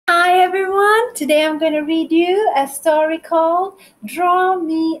Today I'm going to read you a story called Draw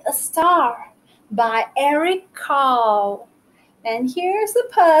Me a Star by Eric Carle. And here's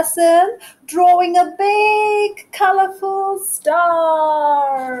a person drawing a big, colorful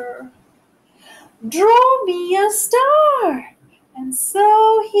star. Draw me a star. And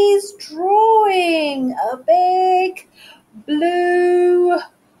so he's drawing a big blue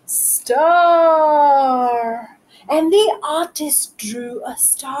star. And the artist drew a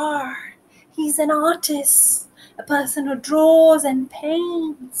star. He's an artist, a person who draws and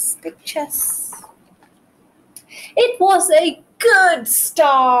paints pictures. It was a good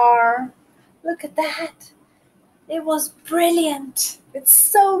star. Look at that. It was brilliant with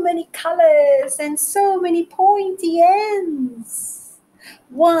so many colors and so many pointy ends.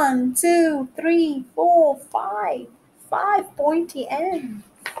 1, 2, 3, 4, 5. 5 pointy ends.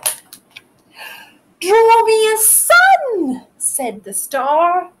 Draw me a sun, said the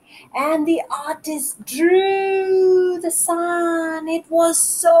star. And the artist drew the sun. It was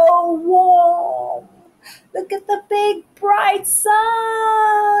so warm. Look at the big bright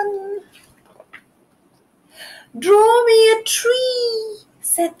sun. Draw me a tree,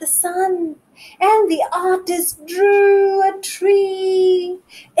 said the sun. And the artist drew a tree.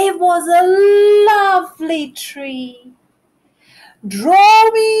 It was a lovely tree.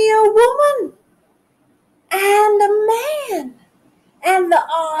 Draw me a woman and a man. And the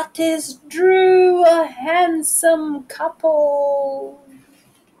artist drew a handsome couple.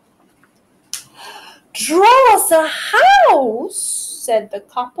 Draw us a house, said the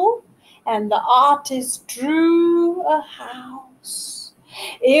couple, and the artist drew a house.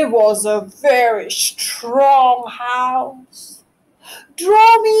 It was a very strong house.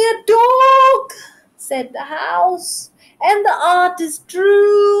 Draw me a dog, said the house, and the artist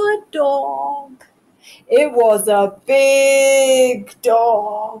drew a dog. It was a big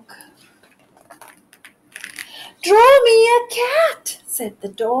dog. Draw me a cat, said the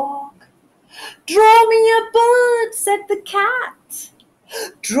dog. Draw me a bird, said the cat.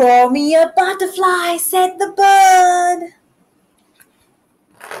 Draw me a butterfly, said the bird.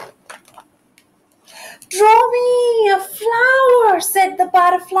 Draw me a flower, said the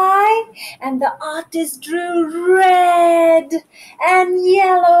butterfly, and the artist drew red and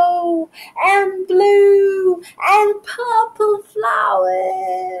yellow and blue and purple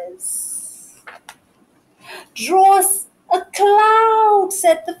flowers. Draw us a cloud,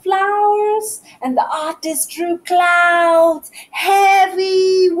 said the flowers, and the artist drew clouds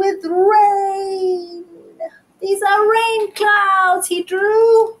heavy with rain. These are rain clouds he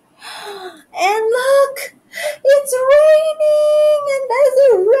drew. And look, it's raining and there's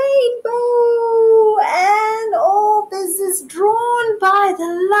a rainbow. And all this is drawn by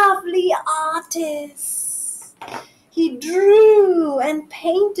the lovely artist. He drew and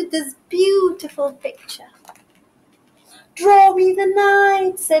painted this beautiful picture. Draw me the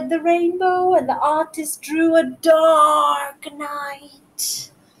night, said the rainbow, and the artist drew a dark night.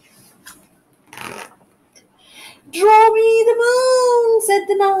 Draw me the moon, said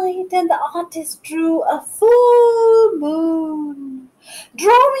the night, and the artist drew a full moon.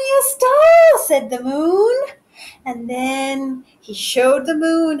 Draw me a star, said the moon, and then he showed the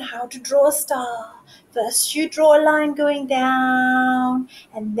moon how to draw a star. First you draw a line going down,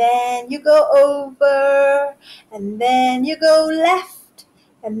 and then you go over, and then you go left,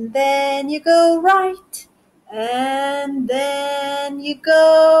 and then you go right, and then you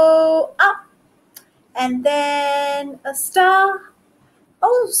go up. And then a star,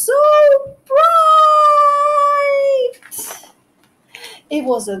 oh so bright. It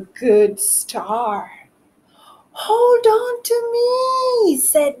was a good star. Hold on to me,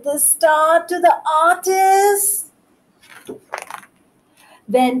 said the star to the artist.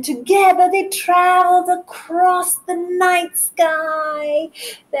 Then together they traveled across the night sky.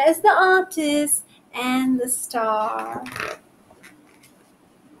 There's the artist and the star.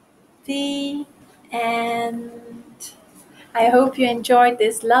 The end. I hope you enjoyed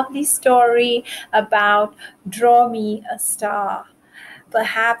this lovely story about Draw Me a Star.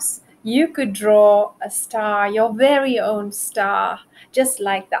 Perhaps you could draw a star, your very own star, just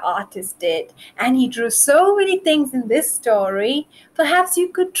like the artist did. And he drew so many things in this story. Perhaps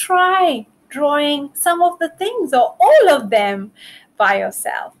you could try drawing some of the things or all of them by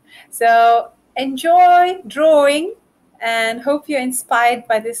yourself. So enjoy drawing. And hope you're inspired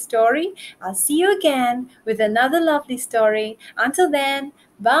by this story. I'll see you again with another lovely story. Until then,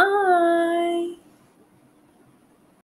 bye.